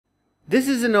This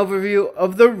is an overview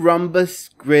of the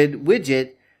Rhombus Grid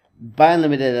widget by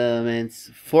Limited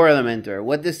Elements for Elementor.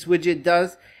 What this widget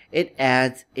does, it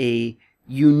adds a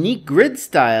unique grid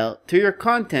style to your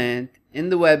content in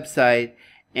the website,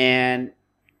 and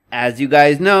as you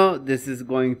guys know, this is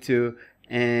going to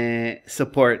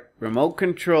support remote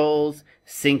controls,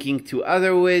 syncing to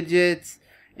other widgets,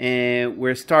 and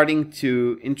we're starting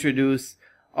to introduce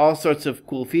all sorts of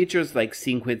cool features like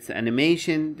sequence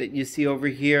animation that you see over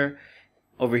here.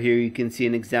 Over here you can see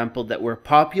an example that we're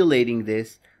populating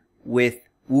this with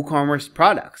WooCommerce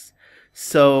products.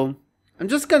 So I'm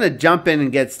just going to jump in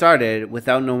and get started.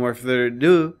 Without no more further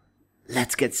ado,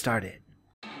 let's get started.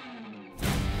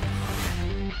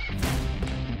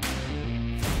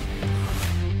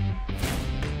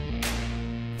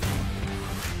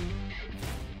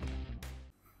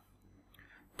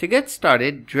 To get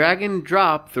started, drag and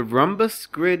drop the Rhombus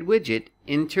Grid widget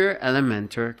into your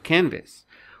Elementor canvas.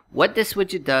 What this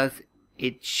widget does,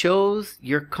 it shows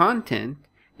your content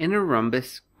in a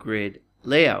Rhombus Grid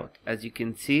layout. As you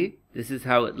can see, this is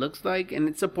how it looks like, and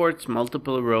it supports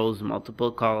multiple rows,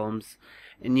 multiple columns,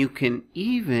 and you can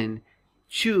even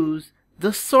choose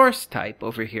the source type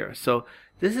over here. So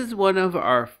this is one of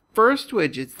our first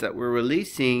widgets that we're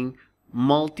releasing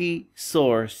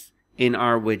multi-source in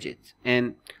our widget.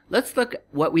 And let's look at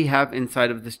what we have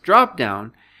inside of this drop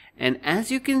down. And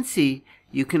as you can see,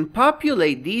 you can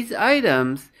populate these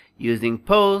items using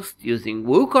post, using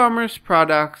WooCommerce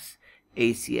products,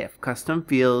 ACF custom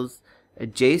fields, a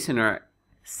JSON or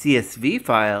CSV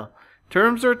file,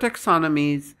 terms or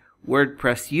taxonomies,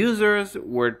 WordPress users,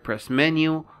 WordPress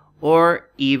menu, or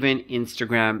even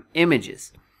Instagram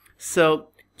images. So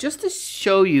just to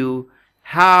show you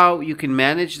how you can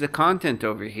manage the content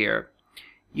over here,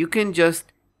 you can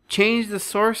just change the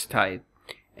source type,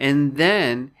 and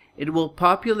then it will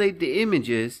populate the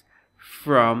images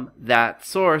from that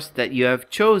source that you have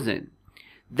chosen.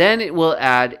 Then it will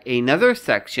add another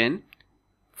section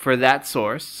for that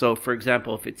source. So for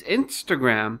example, if it's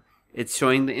Instagram, it's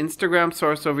showing the Instagram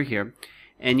source over here.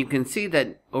 And you can see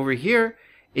that over here,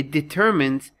 it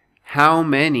determines how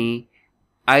many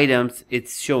items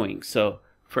it's showing. So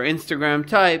for Instagram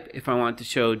type, if I want to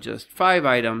show just 5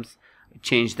 items, I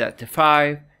change that to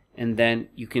 5. And then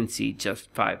you can see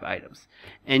just 5 items.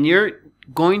 And you're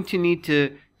going to need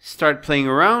to start playing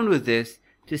around with this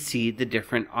to see the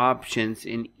different options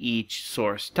in each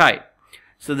source type.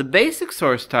 So the basic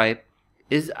source type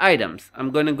is items.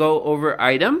 I'm going to go over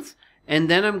items,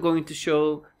 and then I'm going to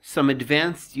show some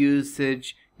advanced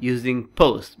usage using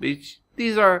post, which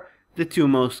these are the 2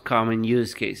 most common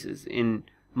use cases in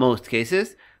most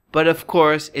cases. But of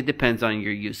course, it depends on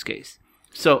your use case.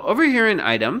 So over here in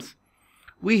items,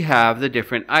 we have the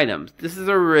different items. This is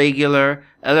a regular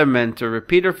Elementor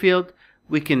repeater field.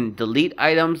 We can delete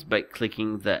items by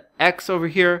clicking the X over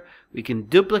here. We can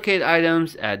duplicate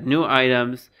items, add new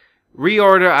items,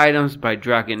 reorder items by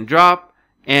drag and drop.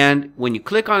 And when you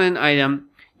click on an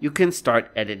item, you can start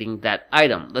editing that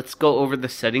item. Let's go over the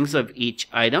settings of each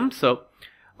item. So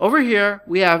over here,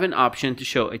 we have an option to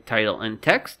show a title and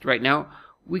text. Right now,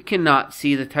 we cannot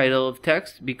see the title of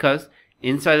text because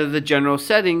inside of the general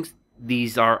settings,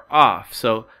 these are off.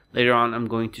 So later on I'm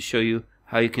going to show you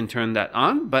how you can turn that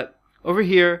on, but over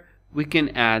here we can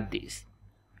add these.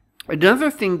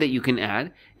 Another thing that you can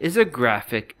add is a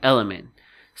graphic element.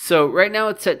 So right now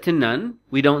it's set to none.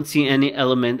 We don't see any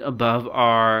element above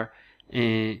our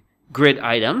grid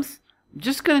items. I'm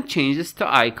just going to change this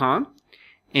to icon,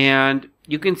 and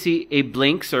you can see a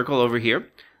blank circle over here.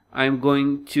 I'm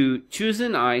going to choose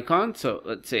an icon, so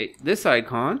let's say this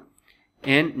icon.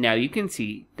 And now you can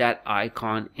see that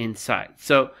icon inside.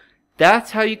 So that's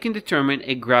how you can determine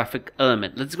a graphic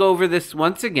element. Let's go over this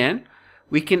once again.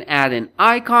 We can add an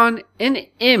icon, an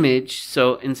image.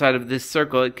 So inside of this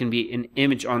circle, it can be an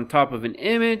image on top of an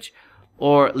image.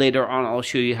 Or later on, I'll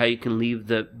show you how you can leave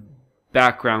the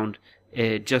background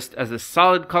just as a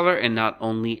solid color and not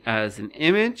only as an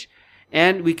image.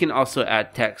 And we can also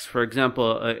add text. For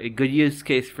example, a good use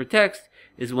case for text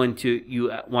is when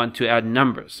you want to add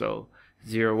numbers. So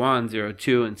 01,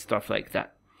 02, and stuff like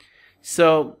that.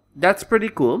 So that's pretty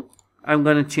cool. I'm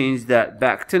going to change that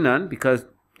back to none because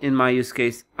in my use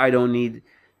case, I don't need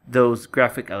those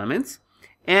graphic elements.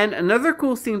 And another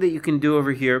cool thing that you can do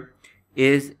over here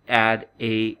is add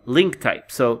a link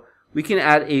type. So we can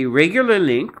add a regular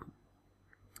link.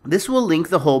 This will link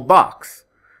the whole box.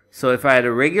 So if I had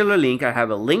a regular link, I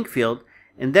have a link field.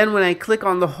 And then when I click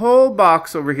on the whole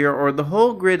box over here or the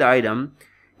whole grid item,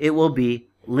 it will be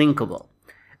linkable.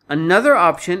 Another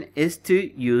option is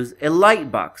to use a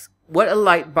lightbox. What a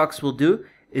lightbox will do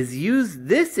is use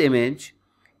this image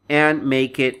and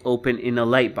make it open in a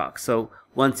lightbox. So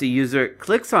once a user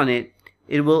clicks on it,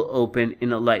 it will open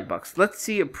in a lightbox. Let's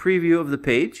see a preview of the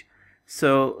page.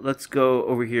 So let's go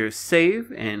over here,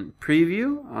 save and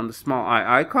preview on the small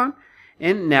eye icon.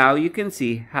 And now you can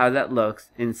see how that looks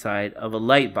inside of a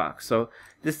lightbox. So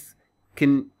this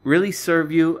can really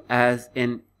serve you as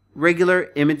an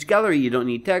regular image gallery. You don't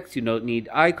need text, you don't need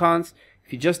icons.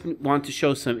 If you just want to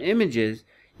show some images,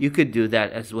 you could do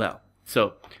that as well.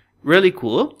 So really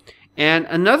cool. And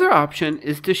another option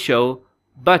is to show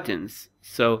buttons.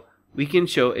 So we can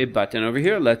show a button over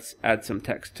here. Let's add some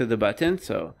text to the button.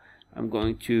 So I'm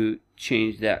going to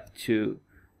change that to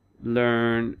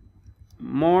learn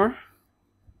more.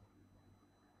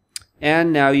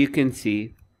 And now you can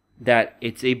see that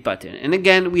it's a button. And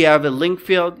again, we have a link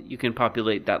field. You can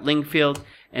populate that link field,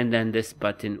 and then this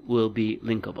button will be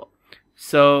linkable.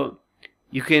 So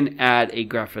you can add a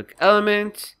graphic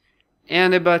element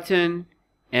and a button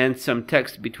and some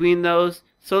text between those.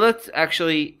 So let's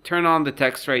actually turn on the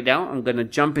text right now. I'm going to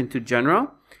jump into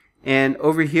general, and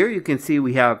over here you can see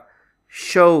we have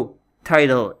show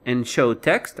title and show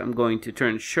text. I'm going to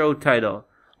turn show title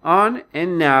on,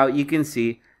 and now you can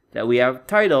see that we have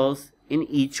titles in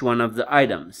each one of the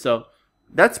items. So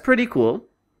that's pretty cool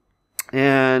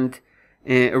and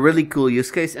a really cool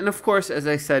use case. And of course, as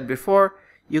I said before,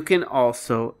 you can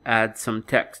also add some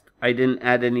text. I didn't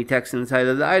add any text inside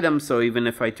of the item, so even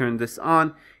if I turn this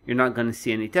on, you're not going to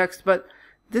see any text. But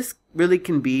this really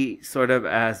can be sort of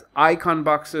as icon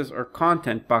boxes or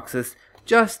content boxes,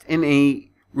 just in a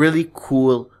really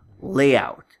cool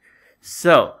layout.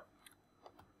 So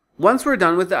once we're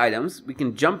done with the items, we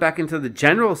can jump back into the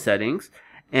general settings,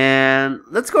 and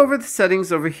let's go over the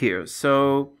settings over here.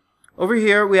 So over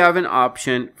here we have an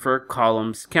option for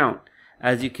columns count.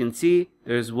 As you can see,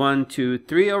 there's 1, 2,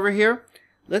 3 over here.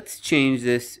 Let's change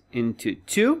this into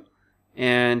 2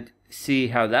 and see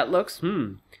how that looks.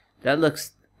 That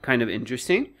looks kind of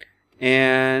interesting.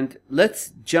 And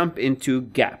let's jump into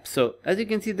gap. So as you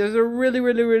can see, there's a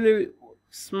really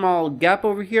small gap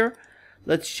over here.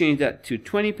 Let's change that to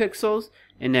 20 pixels,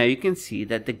 and now you can see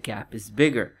that the gap is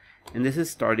bigger. And this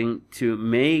is starting to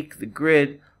make the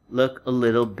grid look a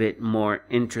little bit more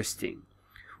interesting.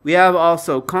 We have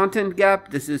also content gap.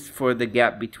 This is for the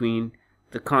gap between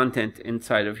the content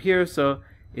inside of here. So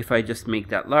if I just make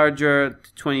that larger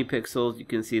to 20 pixels, you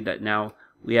can see that now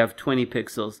we have 20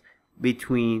 pixels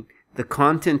between the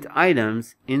content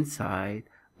items inside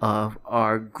of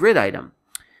our grid item.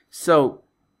 So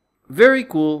very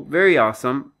cool, very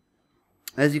awesome.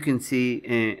 As you can see,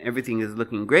 everything is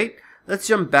looking great. Let's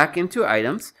jump back into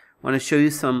items. I want to show you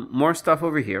some more stuff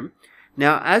over here.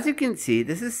 Now, as you can see,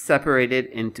 this is separated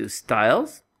into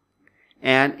styles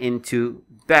and into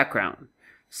background.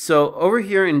 So over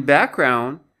here in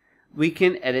background, we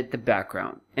can edit the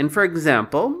background. And for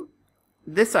example,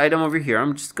 this item over here,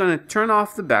 I'm just going to turn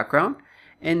off the background,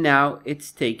 and now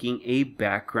it's taking a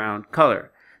background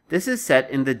color. This is set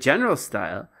in the general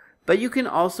style, but you can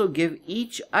also give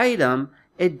each item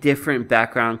a different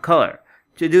background color.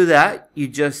 To do that, you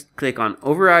just click on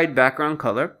override background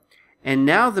color, and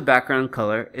now the background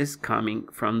color is coming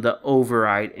from the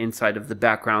override inside of the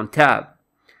background tab.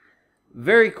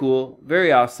 Very cool,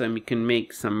 very awesome. You can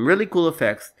make some really cool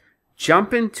effects.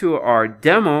 Jump into our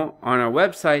demo on our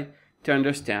website to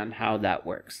understand how that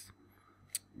works.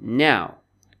 Now,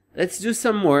 let's do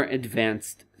some more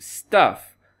advanced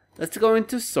stuff. Let's go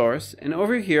into source, and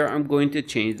over here I'm going to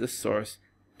change the source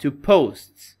to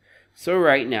posts. So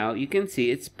right now you can see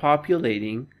it's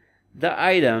populating the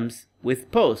items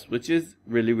with posts, which is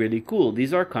really cool.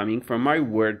 These are coming from my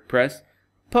WordPress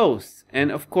posts. And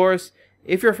of course,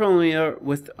 if you're familiar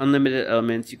with unlimited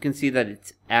elements, you can see that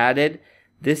it's added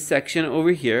this section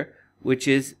over here, which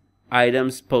is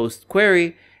items post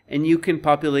query, and you can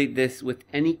populate this with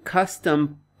any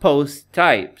custom post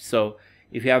type. So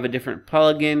if you have a different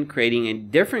plugin creating a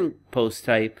different post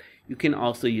type, you can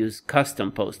also use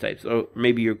custom post types, or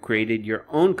maybe you created your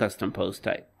own custom post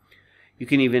type. You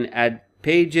can even add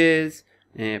pages,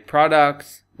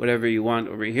 products, whatever you want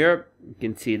over here. You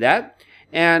can see that.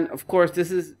 And of course,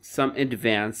 this is some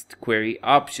advanced query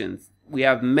options. We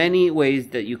have many ways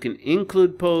that you can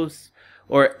include posts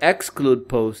or exclude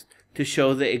posts to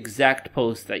show the exact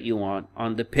post that you want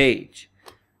on the page.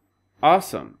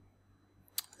 Awesome.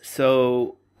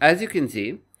 So as you can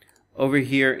see over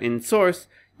here in source,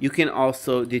 you can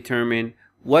also determine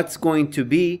what's going to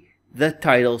be the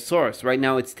title source. Right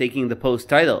now it's taking the post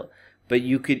title, but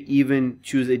you could even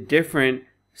choose a different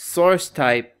source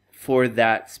type for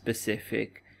that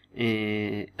specific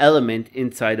element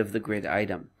inside of the grid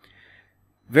item.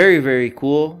 Very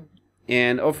cool.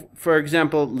 And for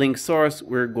example, link source,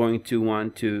 we're going to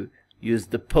want to use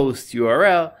the post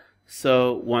URL.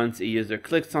 So once a user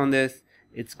clicks on this,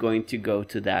 it's going to go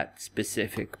to that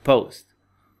specific post.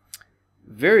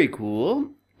 Very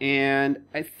cool. And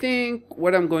I think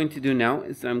what I'm going to do now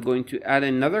is I'm going to add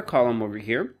another column over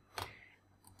here.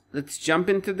 Let's jump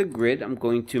into the grid. I'm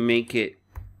going to make it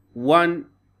one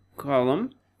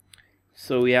column.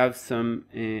 So we have some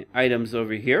items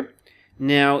over here.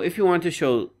 Now, if you want to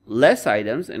show less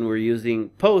items and we're using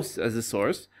posts as a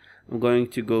source, I'm going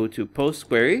to go to post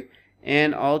query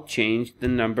and I'll change the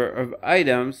number of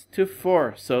items to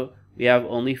 4. So we have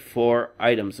only 4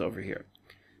 items over here.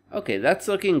 Okay, that's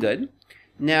looking good.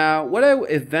 Now, what I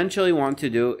eventually want to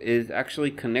do is actually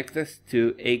connect this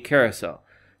to a carousel.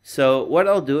 So what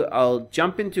I'll do, I'll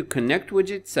jump into connect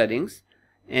widget settings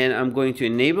and I'm going to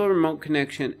enable remote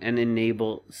connection and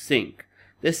enable sync.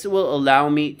 This will allow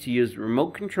me to use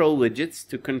remote control widgets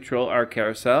to control our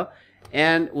carousel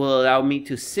and will allow me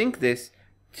to sync this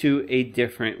to a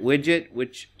different widget,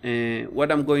 which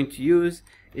what I'm going to use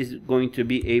is going to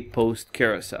be a post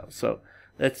carousel. So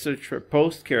let's search for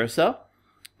post carousel,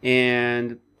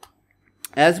 and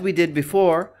as we did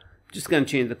before, I'm just going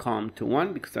to change the column to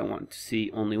 1 because I want to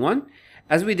see only 1.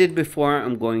 As we did before,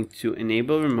 I'm going to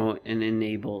enable remote and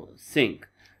enable sync.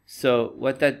 So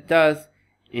what that does,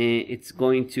 it's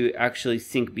going to actually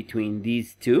sync between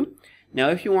these two. Now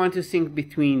if you want to sync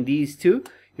between these two,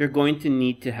 you're going to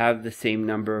need to have the same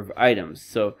number of items.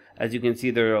 So as you can see,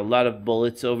 there are a lot of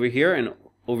bullets over here, and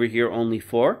over here only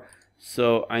 4.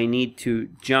 So I need to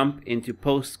jump into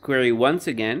post query once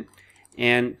again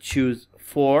and choose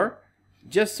 4,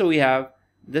 just so we have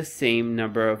the same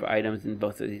number of items in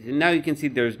both of these. And now you can see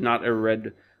there's not a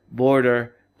red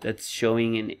border that's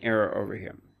showing an error over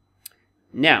here.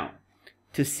 Now,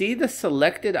 to see the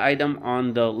selected item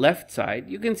on the left side,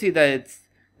 you can see that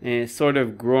it's sort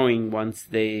of growing once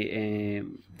they're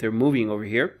moving over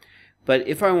here. But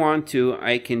if I want to,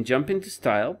 I can jump into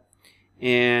style,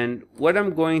 and what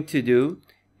I'm going to do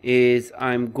is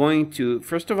I'm going to,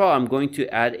 first of all, I'm going to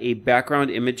add a background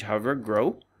image hover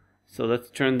grow. So let's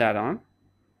turn that on.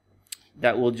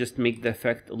 That will just make the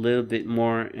effect a little bit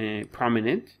more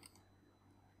prominent.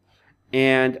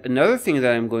 And another thing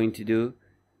that I'm going to do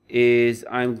is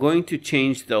I'm going to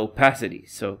change the opacity.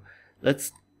 So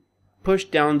let's push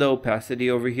down the opacity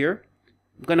over here.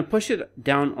 I'm going to push it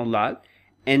down a lot.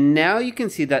 And now you can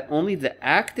see that only the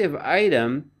active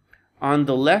item on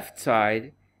the left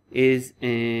side is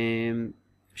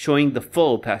showing the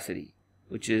full opacity,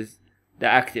 which is the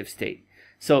active state.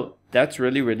 So that's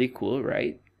really, really cool,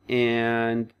 right?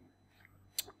 And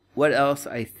what else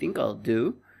I think I'll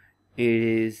do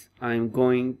is I'm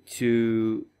going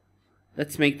to,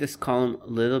 let's make this column a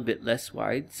little bit less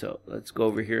wide. So let's go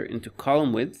over here into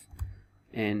column width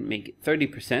and make it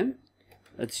 30%.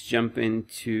 Let's jump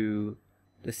into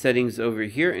the settings over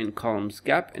here in columns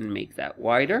gap and make that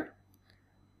wider.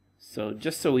 So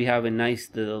just so we have a nice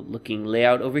little looking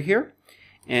layout over here,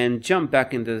 and jump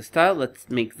back into the style. Let's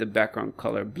make the background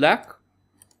color black,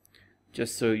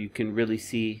 just so you can really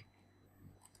see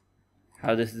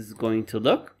how this is going to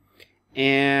look.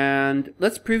 And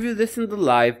let's preview this in the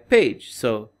live page.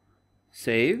 So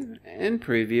save and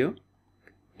preview.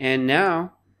 And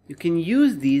now you can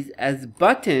use these as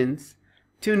buttons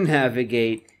to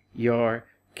navigate your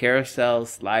carousel,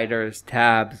 sliders,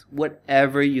 tabs,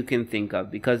 whatever you can think of,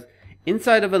 because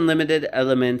inside of unlimited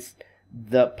elements,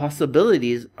 the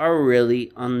possibilities are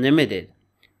really unlimited,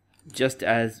 just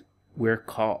as we're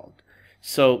called.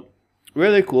 So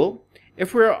really cool.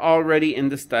 If we're already in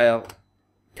the style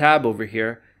tab over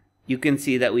here, you can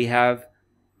see that we have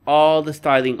all the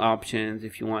styling options.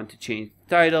 If you want to change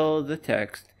the title, the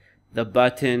text, the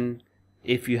button,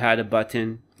 if you had a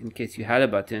button, in case you had a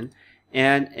button,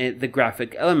 and the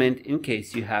graphic element in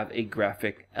case you have a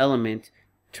graphic element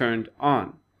turned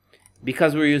on.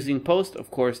 Because we're using post,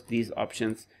 of course, these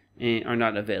options are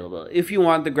not available. If you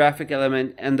want the graphic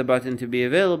element and the button to be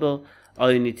available,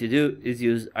 all you need to do is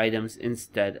use items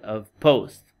instead of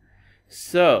post.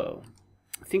 So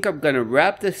I think I'm going to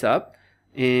wrap this up.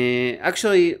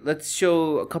 Actually, let's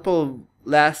show a couple of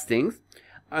last things.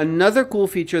 Another cool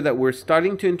feature that we're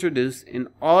starting to introduce in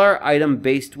all our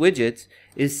item-based widgets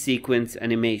is sequence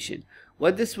animation.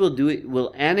 What this will do, it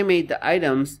will animate the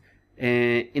items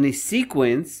in a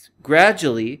sequence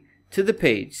gradually to the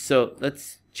page. So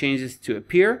let's change this to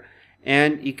appear,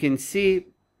 and you can see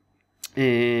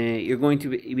you're going to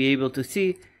be able to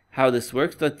see how this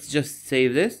works. Let's just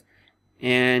save this,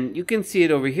 and you can see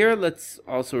it over here. Let's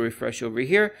also refresh over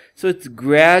here. So it's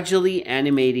gradually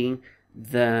animating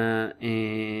the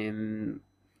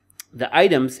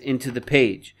items into the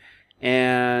page.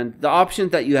 And the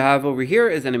options that you have over here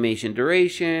is animation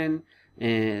duration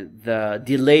and the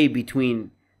delay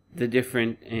between the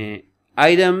different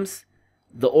items,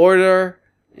 the order,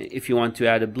 if you want to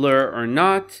add a blur or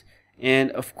not,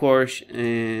 and of course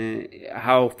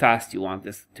how fast you want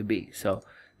this to be. So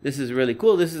this is really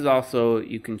cool. This is also,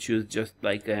 you can choose just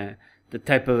like the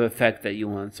type of effect that you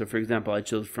want. So for example, I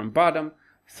chose from bottom,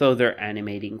 so they're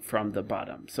animating from the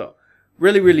bottom. So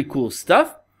really cool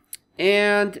stuff.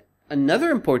 And another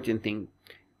important thing,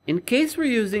 in case we're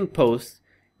using posts,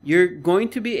 you're going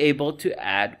to be able to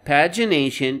add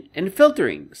pagination and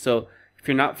filtering. So if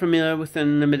you're not familiar with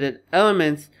Unlimited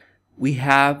Elements, we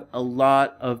have a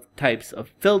lot of types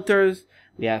of filters,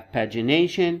 we have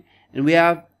pagination, and we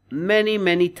have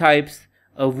many types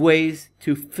of ways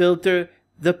to filter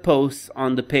the posts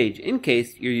on the page in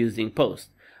case you're using posts.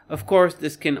 Of course,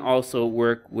 this can also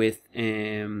work with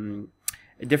a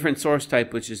different source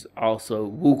type, which is also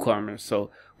WooCommerce.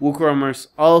 So WooCommerce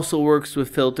also works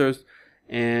with filters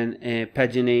and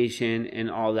pagination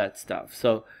and all that stuff.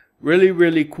 So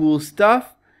really cool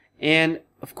stuff. And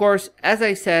of course, as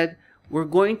I said, we're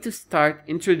going to start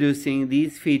introducing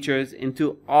these features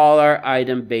into all our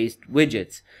item-based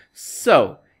widgets.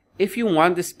 So if you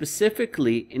want this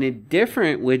specifically in a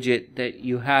different widget that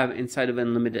you have inside of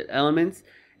Unlimited Elements,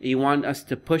 and you want us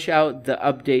to push out the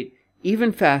update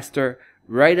even faster,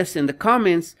 write us in the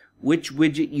comments which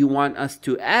widget you want us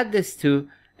to add this to,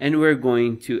 and we're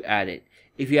going to add it.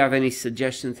 If you have any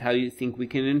suggestions how you think we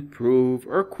can improve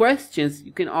or questions,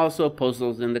 you can also post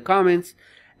those in the comments.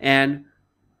 And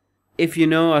if you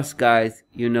know us guys,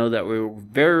 you know that we're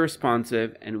very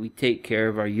responsive and we take care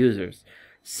of our users.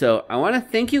 So I want to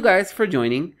thank you guys for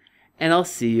joining, and I'll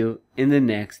see you in the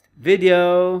next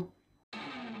video.